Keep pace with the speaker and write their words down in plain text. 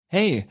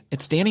Hey,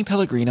 it's Danny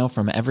Pellegrino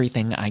from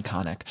Everything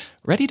Iconic.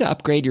 Ready to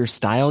upgrade your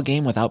style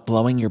game without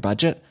blowing your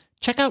budget?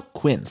 Check out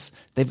Quince.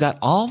 They've got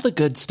all the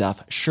good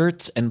stuff,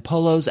 shirts and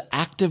polos,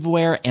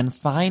 activewear, and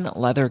fine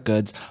leather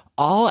goods,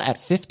 all at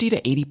 50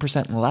 to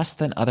 80% less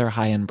than other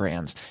high-end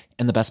brands.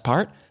 And the best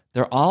part?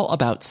 They're all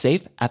about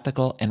safe,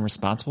 ethical, and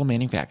responsible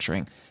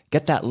manufacturing.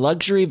 Get that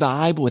luxury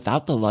vibe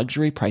without the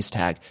luxury price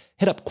tag.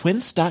 Hit up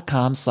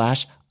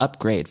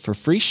quince.com/upgrade for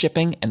free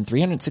shipping and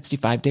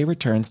 365-day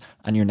returns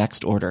on your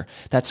next order.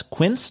 That's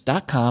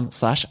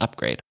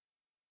quince.com/upgrade.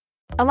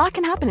 A lot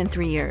can happen in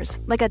 3 years,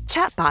 like a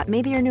chatbot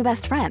may be your new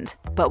best friend.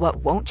 But what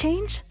won't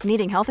change?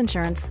 Needing health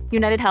insurance.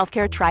 United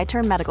Healthcare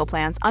Tri-Term Medical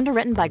Plans,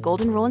 underwritten by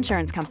Golden Rule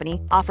Insurance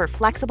Company, offer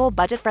flexible,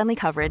 budget-friendly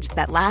coverage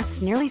that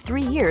lasts nearly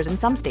 3 years in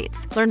some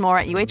states. Learn more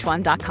at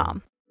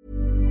uh1.com.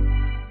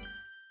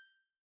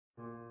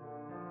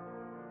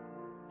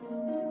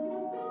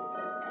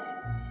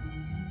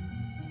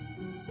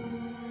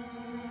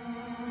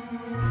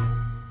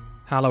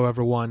 Hello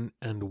everyone,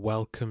 and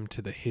welcome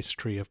to the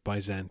History of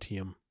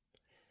Byzantium.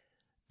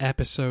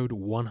 Episode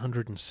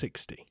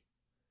 160.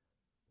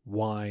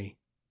 Why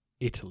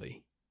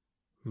Italy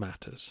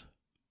Matters.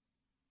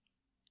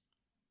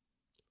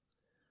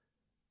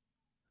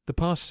 The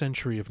past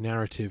century of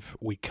narrative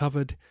we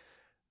covered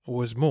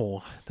was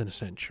more than a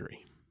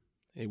century.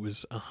 It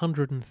was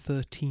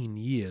 113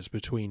 years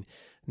between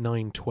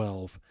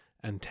 912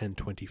 and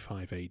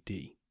 1025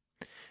 AD.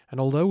 And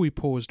although we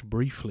paused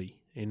briefly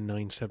in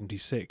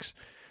 976,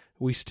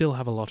 we still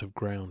have a lot of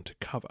ground to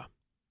cover.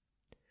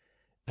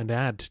 And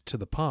add to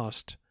the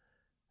past,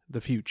 the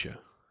future.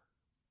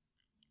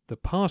 The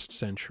past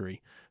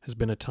century has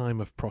been a time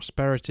of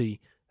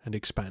prosperity and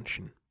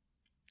expansion.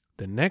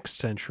 The next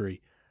century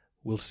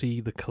will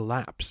see the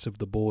collapse of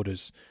the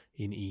borders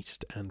in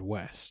East and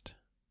West.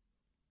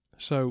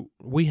 So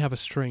we have a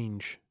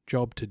strange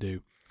job to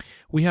do.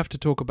 We have to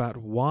talk about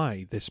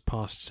why this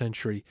past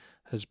century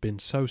has been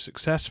so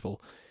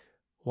successful,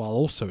 while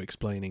also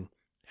explaining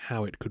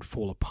how it could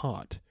fall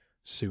apart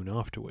soon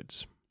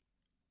afterwards.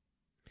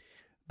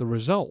 The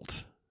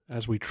result,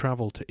 as we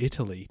travel to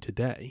Italy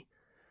today,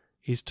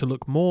 is to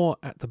look more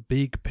at the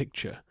big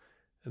picture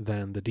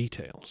than the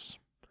details.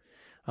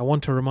 I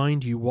want to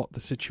remind you what the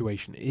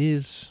situation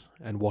is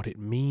and what it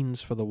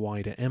means for the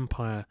wider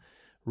empire,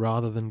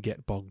 rather than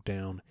get bogged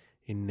down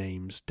in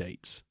names,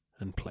 dates,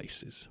 and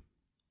places.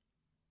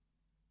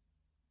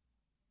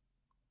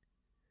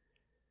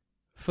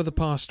 For the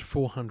past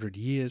 400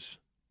 years,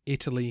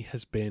 Italy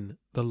has been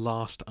the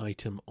last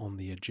item on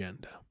the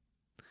agenda.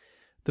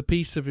 The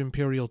piece of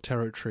imperial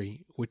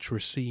territory which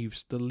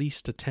receives the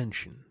least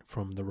attention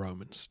from the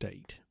Roman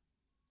state.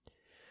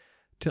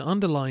 To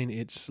underline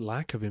its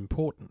lack of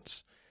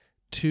importance,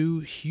 2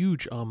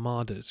 huge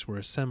armadas were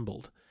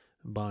assembled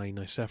by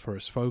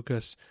Nicephorus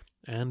Phocas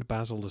and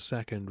Basil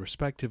II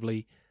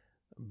respectively,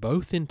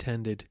 both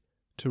intended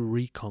to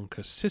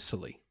reconquer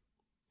Sicily.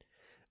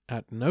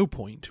 At no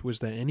point was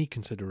there any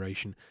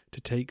consideration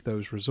to take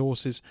those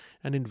resources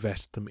and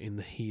invest them in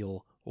the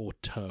heel or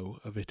toe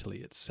of Italy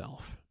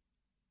itself.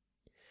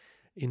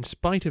 In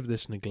spite of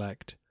this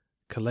neglect,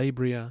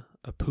 Calabria,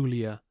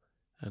 Apulia,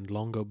 and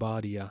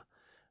Longobardia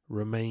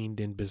remained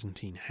in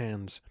Byzantine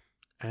hands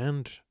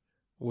and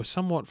were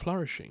somewhat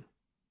flourishing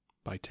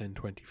by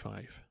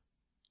 1025.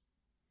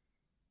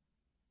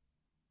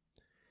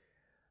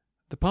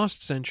 The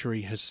past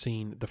century has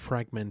seen the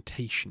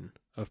fragmentation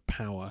of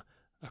power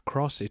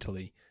across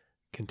Italy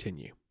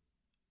continue.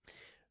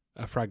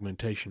 A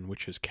fragmentation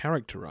which has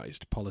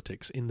characterized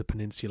politics in the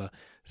peninsula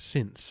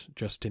since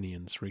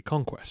Justinian's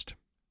reconquest.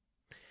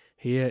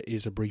 Here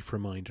is a brief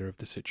reminder of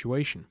the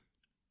situation.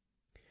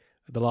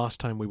 The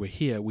last time we were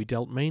here, we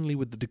dealt mainly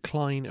with the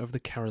decline of the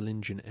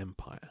Carolingian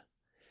Empire.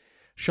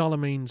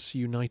 Charlemagne's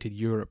united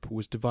Europe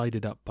was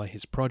divided up by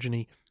his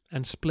progeny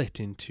and split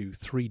into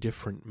 3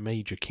 different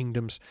major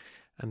kingdoms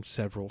and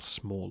several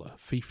smaller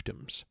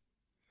fiefdoms.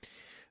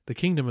 The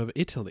Kingdom of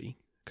Italy,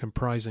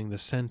 comprising the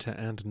centre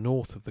and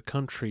north of the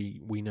country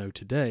we know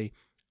today,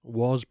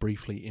 was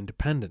briefly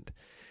independent,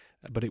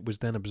 but it was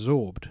then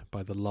absorbed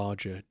by the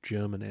larger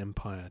German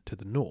Empire to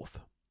the north.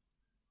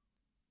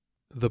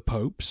 The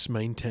popes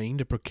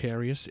maintained a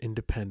precarious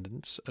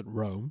independence at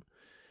Rome.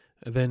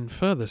 Then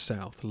further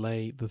south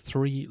lay the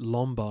 3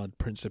 Lombard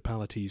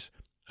principalities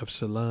of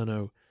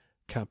Salerno,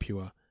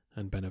 Capua,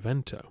 and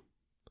Benevento.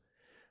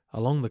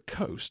 Along the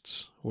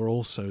coasts were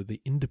also the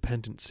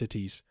independent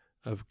cities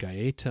of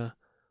Gaeta,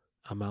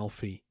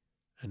 Amalfi,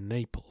 and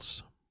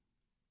Naples.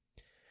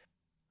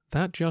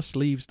 That just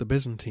leaves the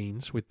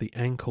Byzantines with the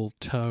ankle,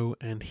 toe,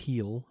 and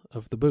heel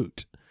of the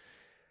boot.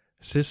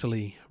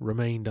 Sicily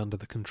remained under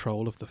the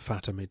control of the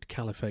Fatimid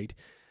Caliphate,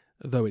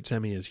 though its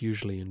emirs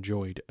usually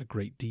enjoyed a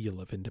great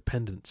deal of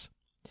independence.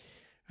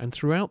 And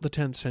throughout the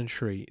 10th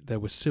century there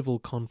were civil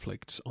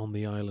conflicts on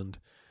the island,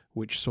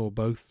 which saw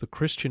both the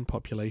Christian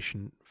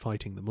population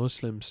fighting the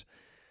Muslims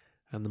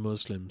and the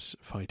Muslims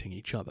fighting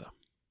each other.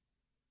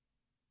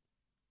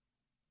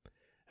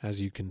 As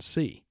you can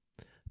see,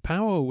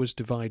 power was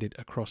divided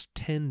across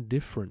 10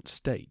 different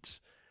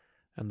states,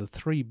 and the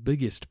three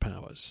biggest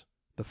powers,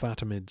 the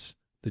Fatimids,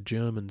 the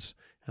Germans,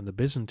 and the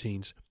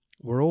Byzantines,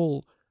 were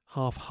all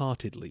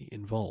half-heartedly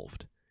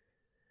involved.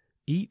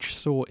 Each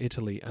saw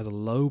Italy as a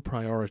low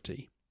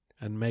priority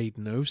and made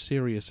no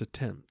serious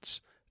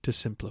attempts to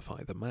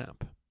simplify the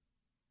map.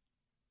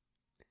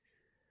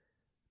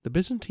 The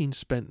Byzantines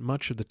spent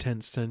much of the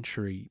 10th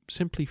century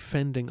simply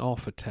fending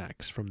off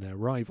attacks from their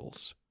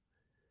rivals.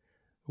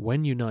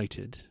 When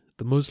united,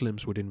 the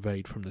Muslims would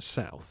invade from the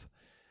south.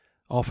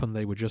 Often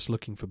they were just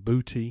looking for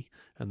booty,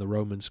 and the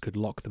Romans could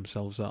lock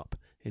themselves up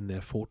in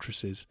their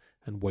fortresses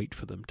and wait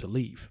for them to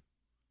leave.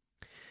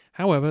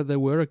 However, there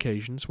were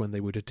occasions when they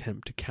would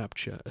attempt to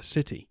capture a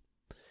city.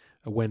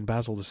 When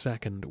Basil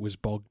II was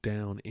bogged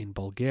down in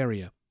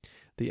Bulgaria,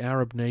 the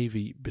Arab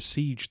navy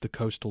besieged the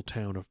coastal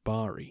town of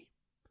Bari.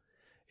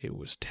 It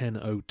was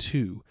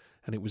 1002,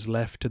 and it was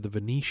left to the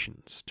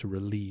Venetians to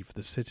relieve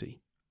the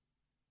city.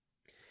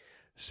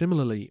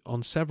 Similarly,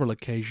 on several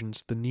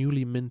occasions, the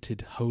newly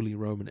minted Holy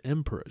Roman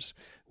Emperors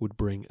would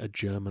bring a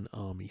German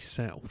army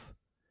south.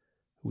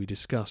 We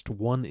discussed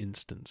one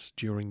instance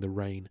during the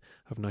reign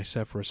of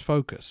Nicephorus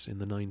Phocas in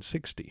the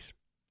 960s.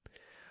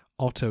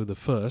 Otto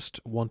I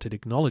wanted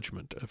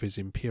acknowledgement of his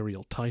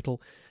imperial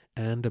title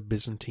and a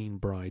Byzantine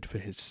bride for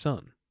his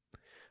son,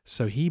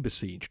 so he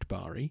besieged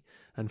Bari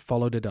and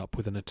followed it up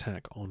with an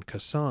attack on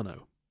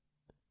Cassano.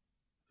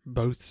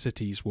 Both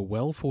cities were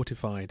well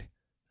fortified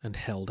and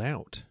held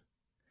out.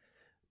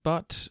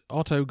 But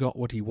Otto got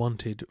what he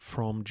wanted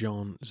from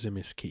John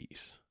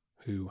Zimisces,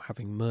 who,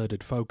 having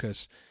murdered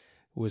Phocas,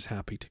 was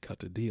happy to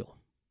cut a deal.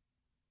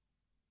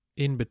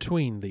 In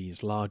between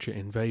these larger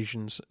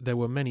invasions, there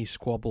were many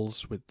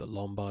squabbles with the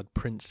Lombard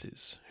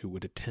princes, who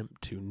would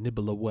attempt to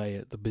nibble away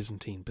at the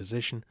Byzantine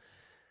position,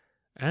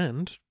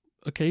 and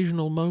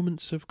occasional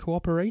moments of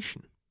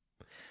cooperation.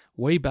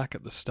 Way back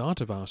at the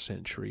start of our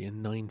century,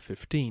 in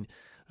 915,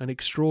 an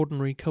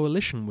extraordinary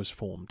coalition was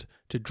formed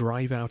to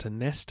drive out a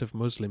nest of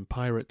Muslim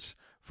pirates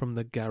from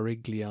the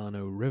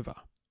Garigliano River.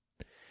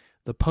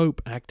 The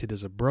Pope acted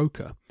as a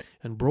broker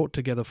and brought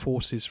together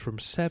forces from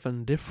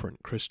 7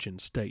 different Christian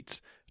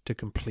states to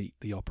complete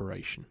the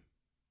operation.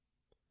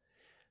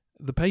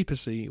 The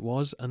papacy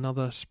was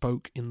another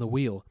spoke in the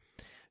wheel.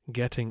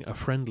 Getting a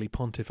friendly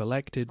pontiff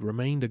elected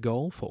remained a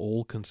goal for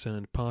all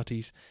concerned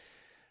parties.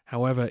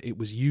 However, it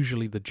was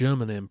usually the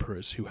German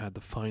emperors who had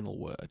the final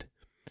word.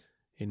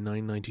 In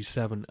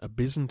 997, a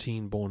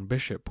Byzantine-born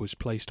bishop was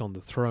placed on the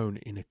throne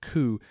in a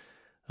coup,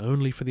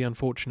 only for the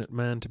unfortunate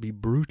man to be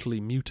brutally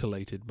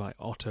mutilated by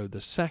Otto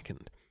II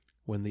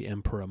when the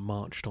emperor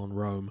marched on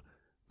Rome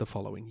the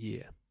following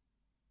year.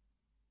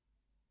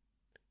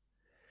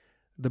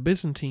 The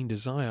Byzantine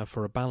desire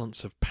for a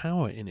balance of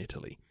power in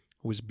Italy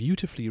was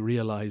beautifully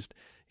realized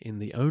in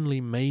the only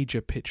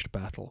major pitched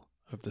battle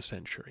of the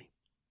century.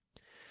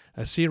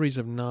 A series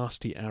of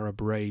nasty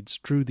Arab raids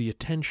drew the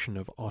attention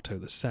of Otto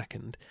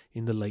II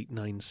in the late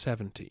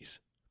 970s.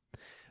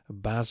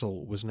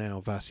 Basil was now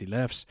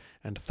Vasilev's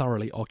and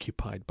thoroughly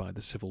occupied by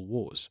the civil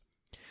wars.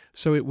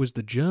 So it was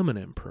the German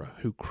emperor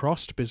who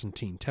crossed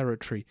Byzantine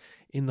territory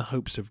in the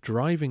hopes of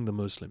driving the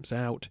Muslims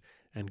out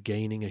and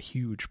gaining a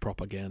huge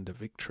propaganda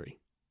victory.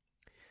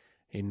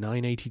 In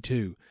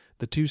 982,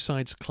 the two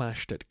sides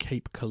clashed at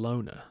Cape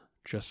Colonna,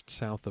 just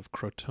south of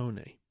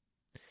Crotone.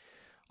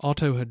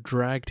 Otto had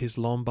dragged his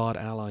Lombard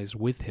allies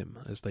with him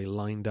as they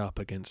lined up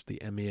against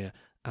the emir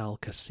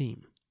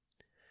Al-Qasim.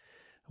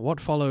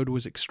 What followed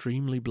was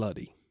extremely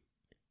bloody.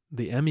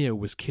 The emir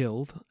was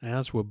killed,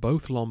 as were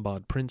both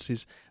Lombard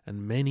princes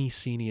and many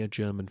senior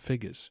German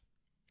figures.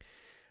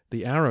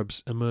 The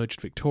Arabs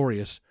emerged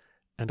victorious,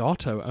 and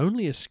Otto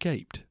only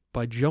escaped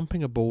by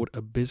jumping aboard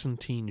a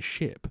Byzantine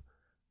ship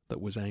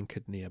that was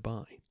anchored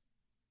nearby.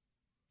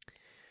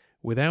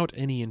 Without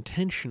any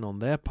intention on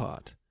their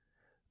part,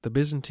 the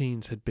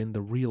Byzantines had been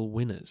the real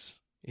winners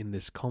in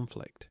this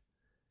conflict.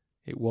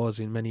 It was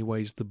in many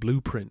ways the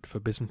blueprint for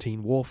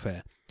Byzantine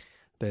warfare.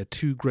 Their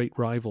two great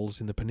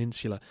rivals in the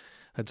peninsula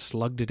had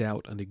slugged it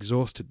out and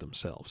exhausted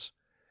themselves.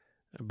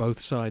 Both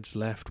sides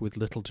left with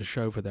little to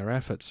show for their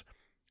efforts.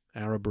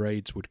 Arab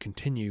raids would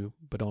continue,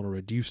 but on a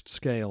reduced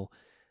scale,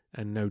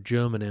 and no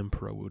German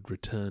emperor would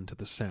return to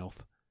the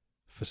south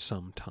for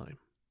some time.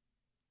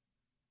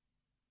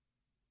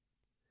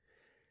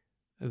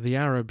 The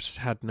Arabs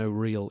had no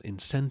real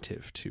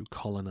incentive to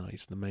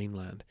colonize the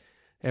mainland.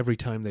 Every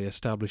time they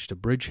established a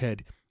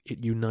bridgehead,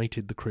 it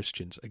united the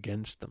Christians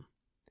against them.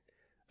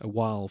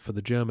 While for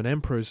the German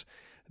emperors,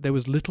 there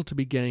was little to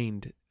be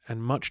gained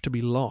and much to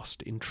be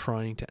lost in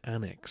trying to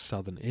annex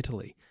southern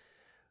Italy.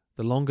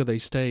 The longer they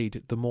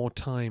stayed, the more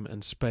time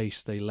and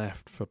space they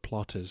left for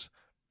plotters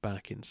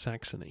back in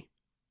Saxony.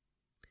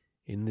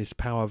 In this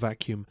power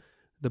vacuum,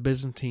 the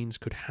Byzantines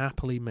could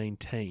happily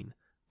maintain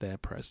their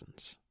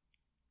presence.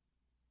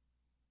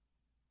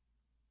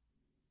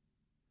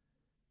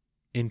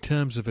 In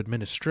terms of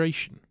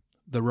administration,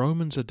 the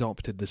Romans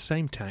adopted the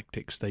same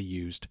tactics they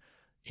used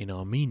in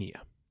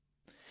Armenia.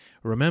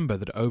 Remember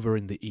that over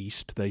in the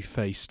east they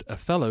faced a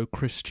fellow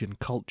Christian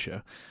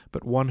culture,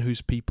 but one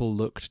whose people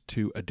looked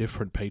to a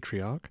different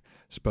patriarch,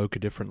 spoke a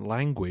different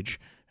language,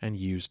 and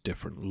used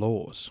different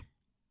laws.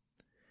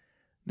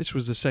 This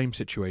was the same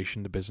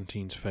situation the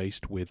Byzantines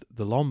faced with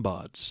the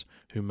Lombards,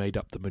 who made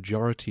up the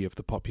majority of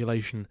the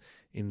population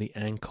in the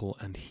ankle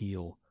and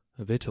heel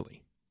of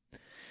Italy.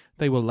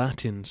 They were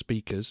Latin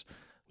speakers,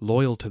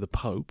 loyal to the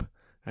Pope,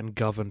 and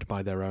governed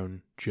by their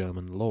own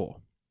German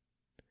law.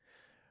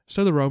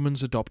 So the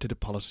Romans adopted a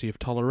policy of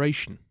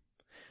toleration.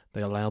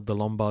 They allowed the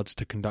Lombards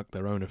to conduct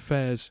their own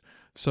affairs,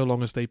 so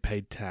long as they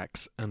paid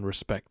tax and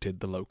respected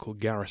the local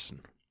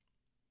garrison.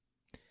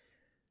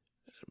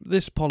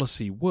 This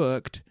policy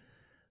worked,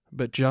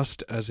 but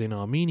just as in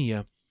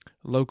Armenia,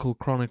 local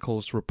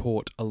chronicles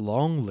report a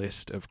long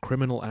list of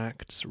criminal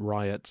acts,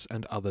 riots,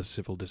 and other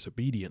civil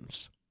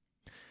disobedience.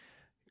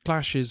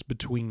 Clashes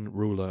between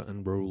ruler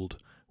and ruled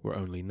were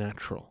only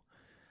natural,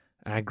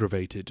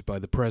 aggravated by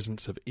the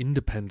presence of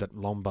independent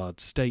Lombard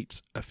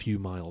states a few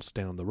miles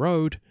down the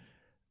road,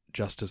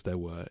 just as there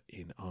were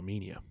in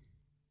Armenia.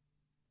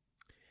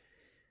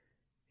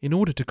 In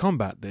order to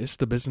combat this,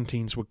 the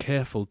Byzantines were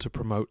careful to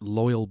promote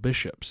loyal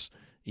bishops,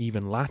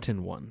 even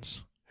Latin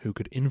ones, who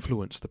could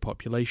influence the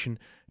population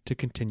to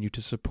continue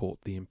to support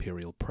the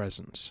imperial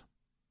presence.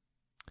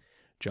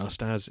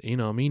 Just as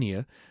in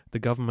Armenia, the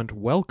government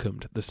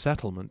welcomed the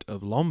settlement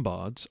of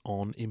Lombards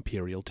on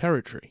imperial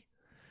territory.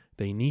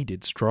 They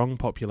needed strong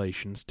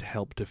populations to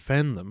help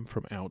defend them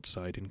from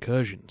outside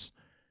incursions.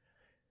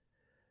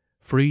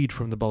 Freed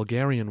from the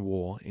Bulgarian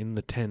War in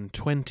the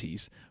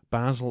 1020s,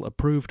 Basil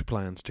approved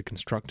plans to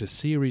construct a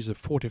series of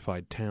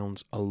fortified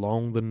towns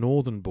along the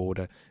northern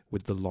border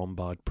with the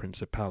Lombard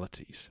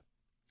principalities.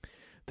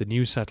 The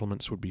new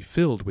settlements would be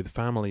filled with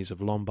families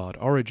of Lombard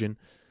origin,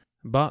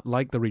 but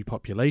like the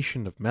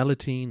repopulation of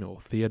Melitene or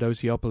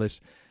Theodosiopolis,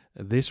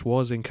 this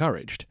was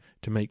encouraged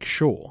to make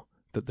sure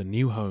that the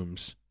new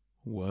homes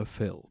were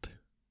filled.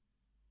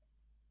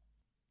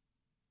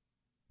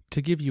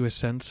 To give you a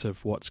sense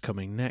of what's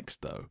coming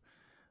next, though,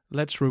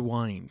 let's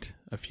rewind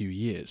a few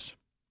years.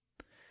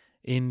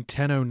 In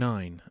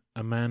 1009,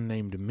 a man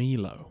named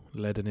Milo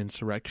led an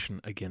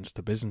insurrection against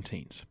the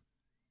Byzantines.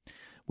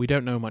 We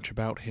don't know much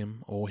about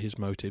him or his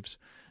motives,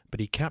 but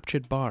he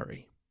captured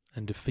Bari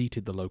and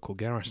defeated the local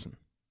garrison.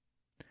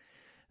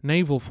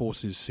 Naval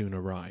forces soon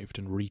arrived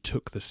and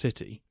retook the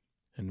city,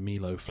 and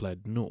Milo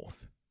fled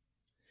north.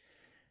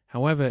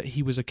 However,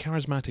 he was a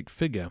charismatic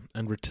figure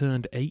and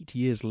returned 8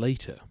 years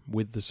later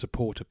with the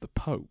support of the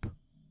Pope.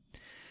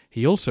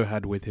 He also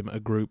had with him a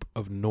group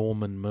of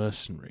Norman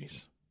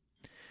mercenaries.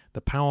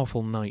 The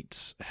powerful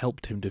knights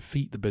helped him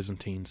defeat the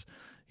Byzantines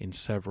in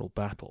several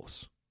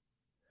battles.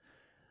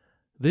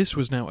 This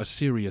was now a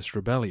serious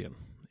rebellion.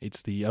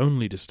 It's the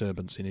only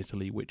disturbance in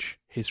Italy which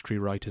history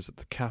writers at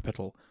the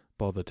capital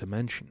bother to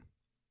mention.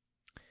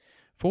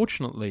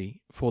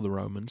 Fortunately for the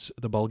Romans,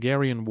 the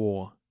Bulgarian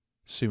War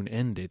soon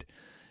ended,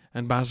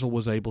 and Basil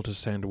was able to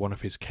send one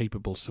of his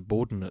capable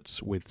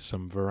subordinates with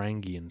some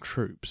Varangian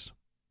troops.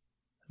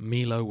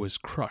 Milo was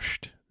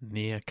crushed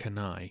near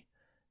Cannae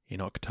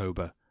in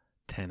October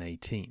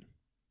 1018.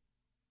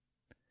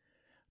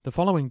 The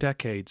following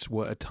decades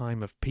were a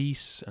time of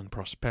peace and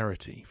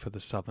prosperity for the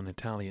southern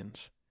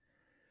Italians.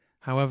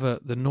 However,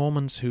 the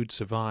Normans who'd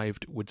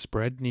survived would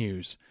spread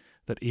news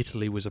that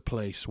Italy was a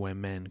place where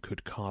men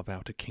could carve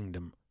out a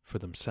kingdom for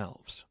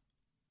themselves.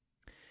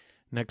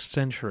 Next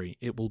century,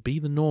 it will be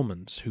the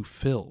Normans who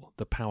fill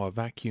the power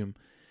vacuum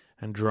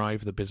and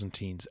drive the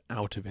Byzantines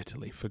out of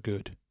Italy for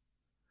good.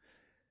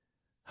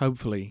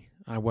 Hopefully,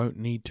 I won't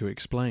need to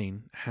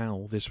explain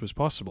how this was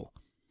possible.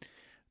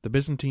 The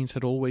Byzantines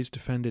had always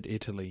defended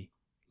Italy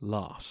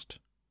last.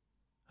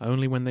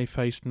 Only when they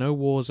faced no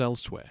wars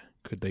elsewhere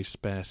could they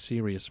spare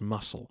serious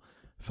muscle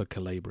for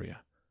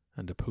Calabria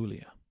and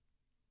Apulia.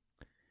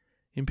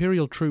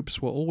 Imperial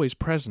troops were always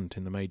present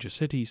in the major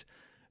cities,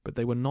 but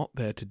they were not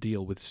there to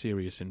deal with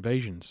serious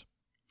invasions.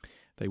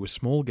 They were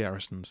small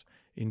garrisons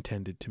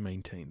intended to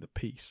maintain the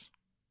peace.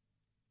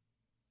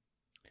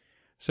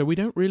 So we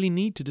don't really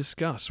need to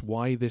discuss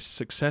why this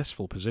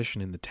successful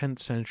position in the 10th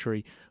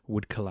century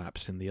would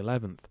collapse in the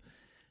 11th.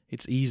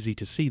 It's easy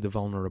to see the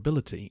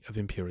vulnerability of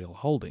imperial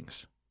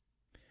holdings.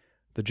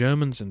 The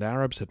Germans and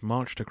Arabs had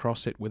marched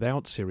across it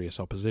without serious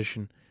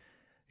opposition.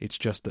 It's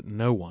just that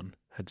no one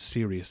had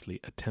seriously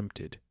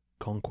attempted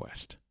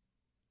conquest.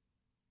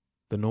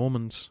 The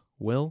Normans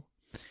will,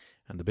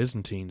 and the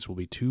Byzantines will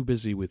be too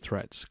busy with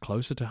threats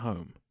closer to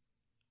home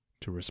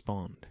to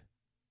respond.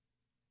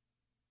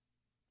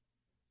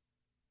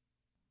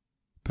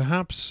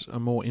 Perhaps a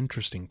more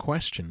interesting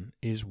question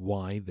is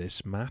why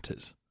this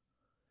matters.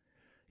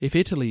 If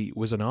Italy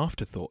was an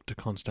afterthought to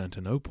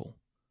Constantinople,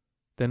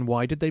 then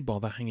why did they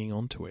bother hanging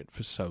on to it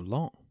for so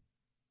long?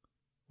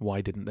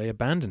 Why didn't they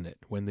abandon it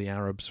when the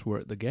Arabs were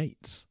at the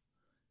gates?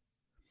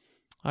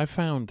 I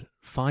found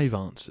 5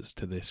 answers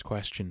to this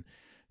question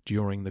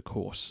during the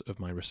course of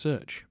my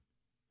research.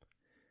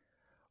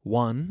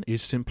 One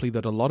is simply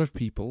that a lot of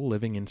people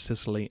living in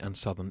Sicily and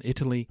southern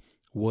Italy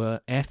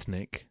were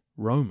ethnic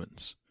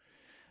Romans.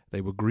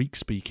 They were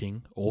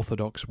Greek-speaking,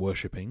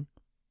 Orthodox-worshipping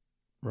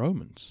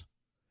Romans.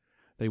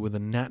 They were the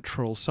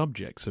natural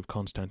subjects of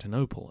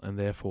Constantinople, and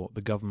therefore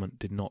the government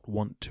did not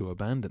want to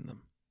abandon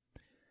them.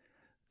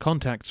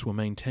 Contacts were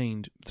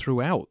maintained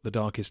throughout the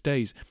darkest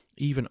days.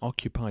 Even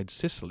occupied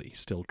Sicily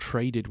still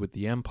traded with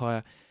the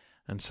empire,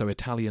 and so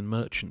Italian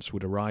merchants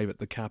would arrive at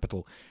the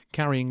capital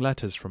carrying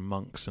letters from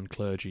monks and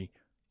clergy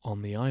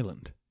on the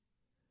island.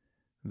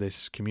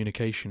 This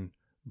communication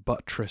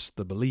buttressed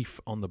the belief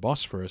on the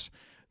Bosphorus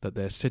that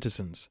their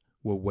citizens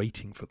were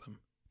waiting for them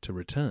to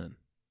return.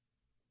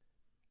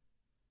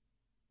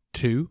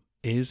 2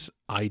 is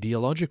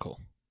ideological.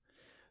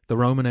 The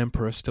Roman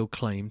emperor still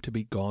claimed to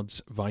be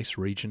God's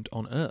vice-regent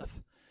on earth.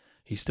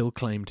 He still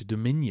claimed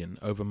dominion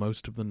over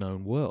most of the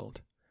known world.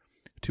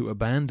 To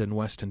abandon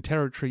Western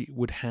territory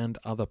would hand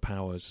other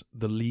powers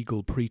the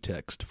legal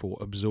pretext for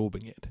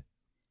absorbing it,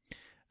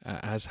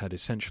 as had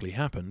essentially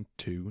happened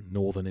to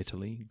northern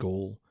Italy,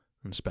 Gaul,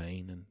 and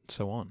Spain, and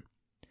so on.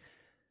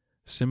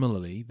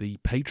 Similarly, the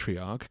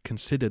Patriarch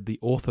considered the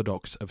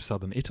Orthodox of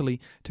southern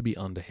Italy to be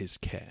under his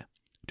care.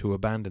 To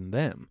abandon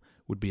them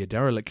would be a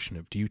dereliction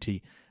of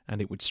duty,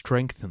 and it would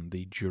strengthen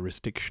the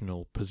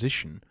jurisdictional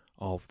position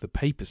of the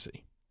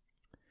papacy.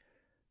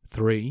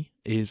 3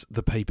 is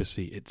the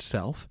papacy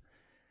itself.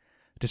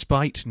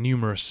 Despite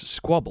numerous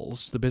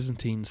squabbles, the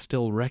Byzantines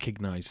still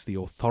recognized the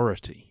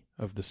authority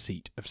of the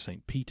seat of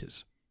St.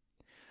 Peter's.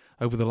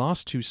 Over the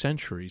last 2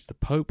 centuries, the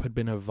Pope had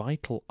been a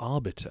vital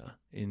arbiter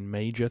in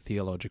major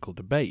theological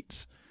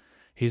debates.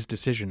 His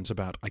decisions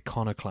about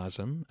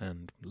iconoclasm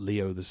and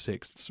Leo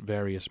VI's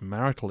various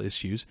marital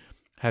issues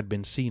had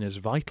been seen as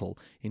vital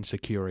in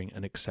securing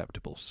an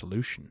acceptable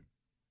solution.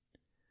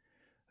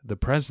 The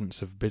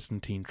presence of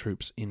Byzantine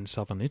troops in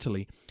southern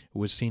Italy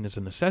was seen as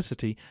a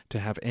necessity to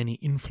have any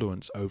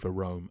influence over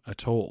Rome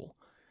at all.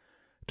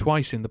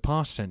 Twice in the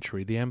past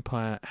century, the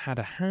empire had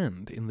a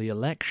hand in the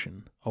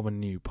election of a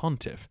new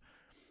pontiff,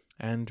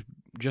 and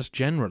just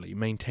generally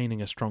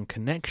maintaining a strong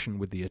connection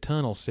with the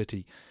Eternal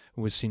City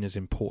was seen as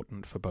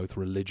important for both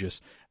religious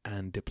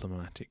and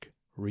diplomatic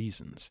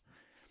reasons.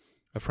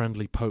 A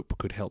friendly pope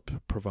could help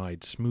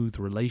provide smooth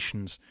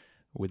relations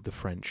with the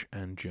French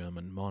and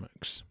German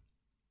monarchs.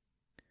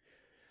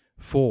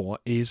 4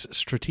 is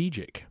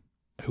strategic.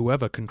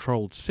 Whoever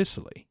controlled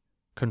Sicily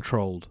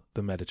controlled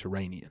the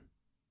Mediterranean.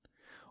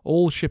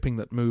 All shipping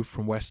that moved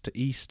from west to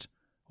east,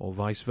 or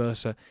vice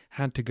versa,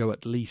 had to go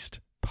at least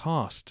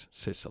past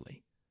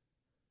Sicily.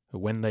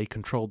 When they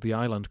controlled the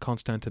island,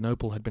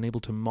 Constantinople had been able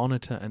to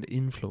monitor and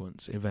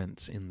influence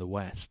events in the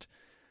west,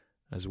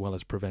 as well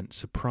as prevent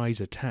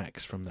surprise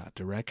attacks from that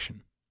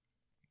direction.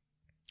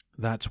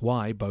 That's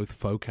why both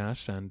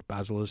Phocas and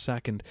Basil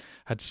II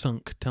had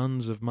sunk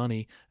tons of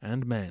money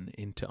and men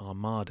into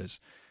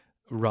armadas,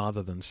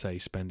 rather than, say,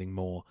 spending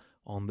more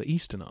on the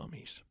eastern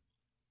armies.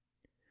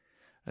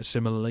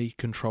 Similarly,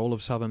 control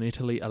of southern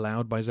Italy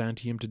allowed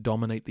Byzantium to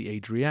dominate the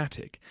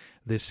Adriatic.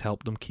 This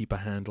helped them keep a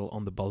handle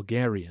on the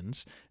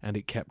Bulgarians, and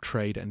it kept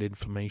trade and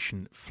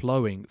information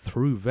flowing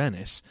through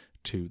Venice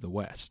to the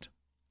west.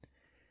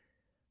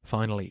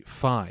 Finally,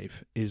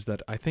 5 is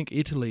that I think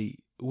Italy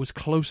was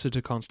closer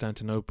to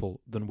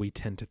Constantinople than we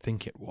tend to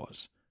think it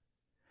was.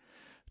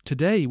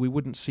 Today, we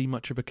wouldn't see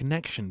much of a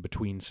connection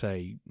between,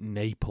 say,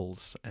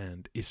 Naples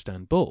and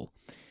Istanbul.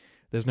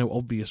 There's no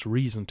obvious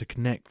reason to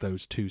connect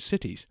those 2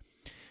 cities.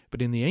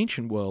 But in the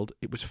ancient world,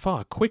 it was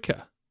far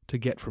quicker to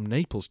get from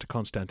Naples to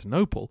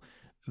Constantinople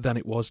than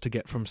it was to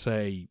get from,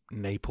 say,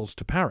 Naples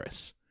to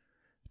Paris.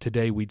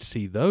 Today we'd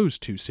see those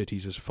 2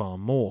 cities as far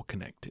more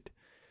connected.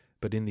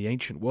 But in the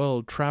ancient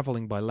world,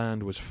 travelling by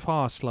land was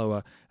far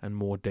slower and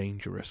more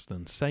dangerous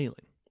than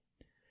sailing.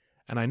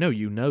 And I know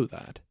you know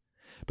that,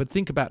 but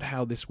think about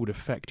how this would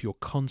affect your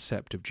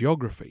concept of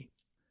geography.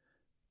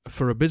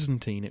 For a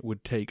Byzantine, it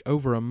would take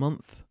over a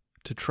month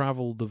to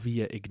travel the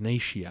Via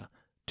Egnatia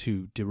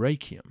to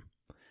Dyrrhachium,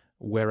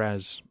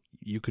 whereas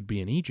you could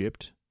be in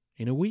Egypt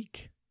in a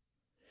week.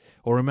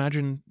 Or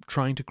imagine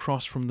trying to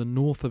cross from the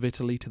north of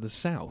Italy to the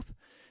south.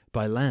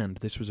 By land,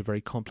 this was a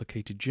very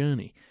complicated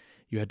journey.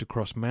 You had to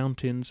cross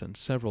mountains and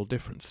several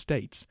different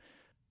states,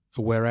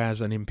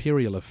 whereas an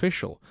imperial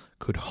official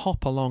could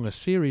hop along a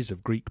series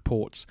of Greek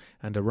ports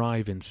and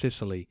arrive in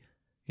Sicily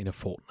in a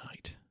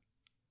fortnight.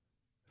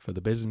 For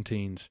the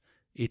Byzantines,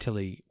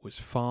 Italy was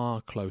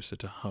far closer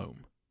to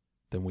home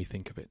than we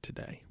think of it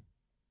today.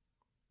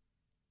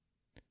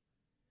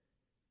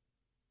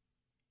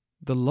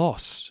 The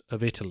loss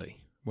of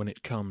Italy, when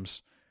it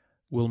comes,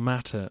 will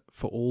matter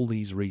for all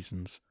these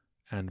reasons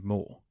and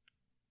more.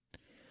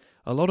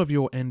 A lot of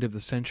your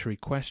end-of-the-century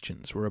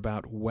questions were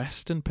about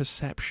Western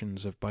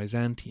perceptions of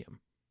Byzantium,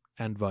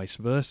 and vice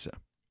versa.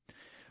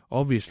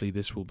 Obviously,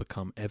 this will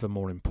become ever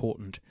more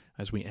important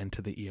as we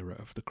enter the era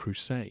of the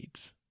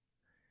Crusades.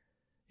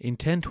 In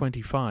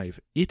 1025,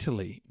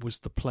 Italy was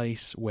the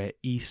place where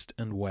East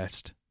and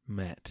West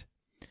met.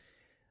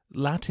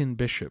 Latin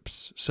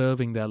bishops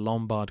serving their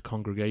Lombard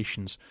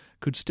congregations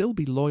could still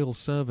be loyal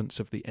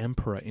servants of the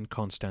emperor in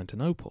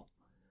Constantinople,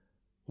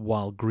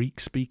 while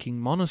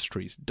Greek-speaking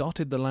monasteries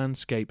dotted the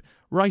landscape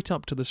right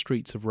up to the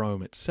streets of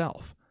Rome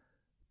itself,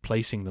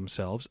 placing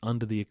themselves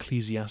under the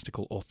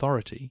ecclesiastical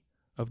authority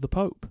of the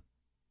Pope.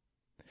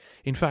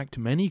 In fact,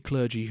 many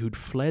clergy who'd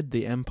fled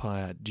the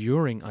empire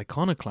during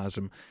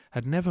iconoclasm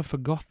had never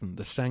forgotten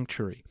the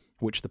sanctuary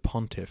which the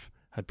pontiff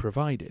had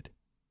provided.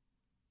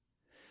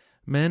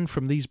 Men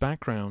from these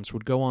backgrounds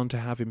would go on to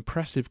have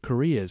impressive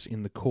careers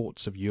in the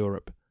courts of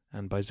Europe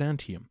and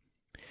Byzantium.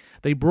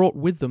 They brought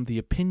with them the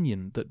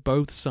opinion that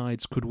both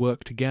sides could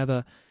work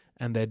together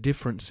and their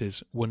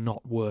differences were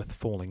not worth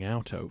falling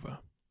out over.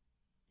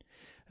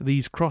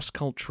 These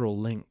cross-cultural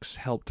links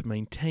helped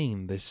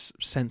maintain this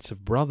sense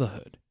of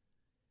brotherhood.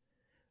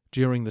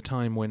 During the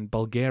time when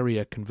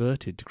Bulgaria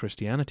converted to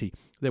Christianity,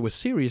 there were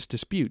serious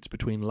disputes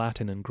between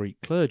Latin and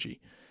Greek clergy,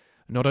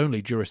 not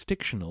only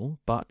jurisdictional,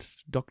 but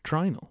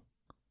doctrinal.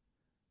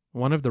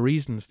 One of the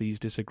reasons these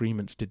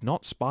disagreements did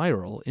not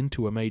spiral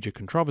into a major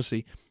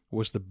controversy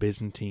was the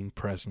Byzantine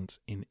presence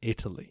in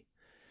Italy.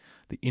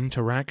 The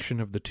interaction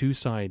of the two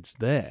sides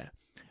there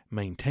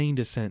maintained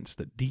a sense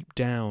that deep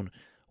down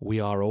we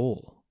are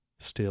all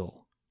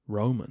still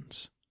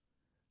Romans.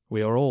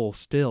 We are all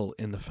still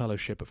in the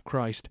fellowship of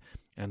Christ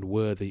and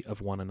worthy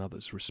of one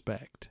another's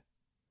respect.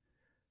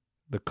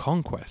 The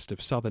conquest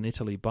of southern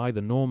Italy by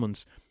the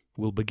Normans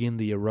will begin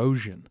the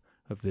erosion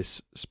of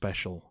this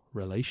special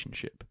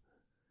relationship.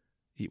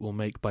 It will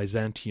make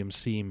Byzantium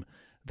seem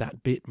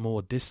that bit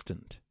more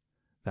distant,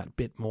 that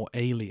bit more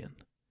alien,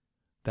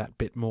 that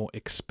bit more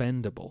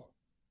expendable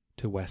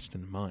to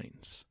Western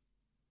minds.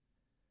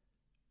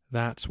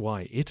 That's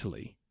why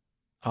Italy,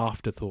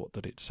 afterthought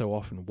that it so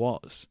often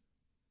was,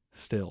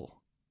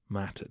 still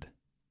mattered.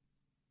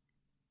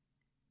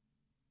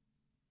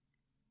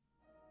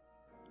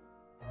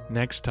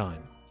 Next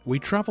time, we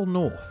travel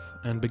north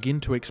and begin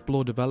to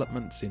explore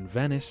developments in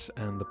Venice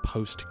and the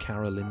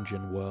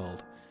post-Carolingian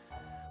world.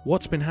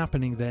 What's been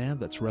happening there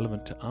that's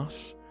relevant to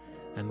us,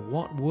 and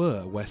what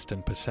were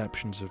Western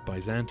perceptions of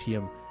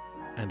Byzantium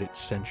and its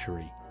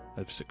century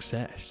of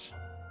success?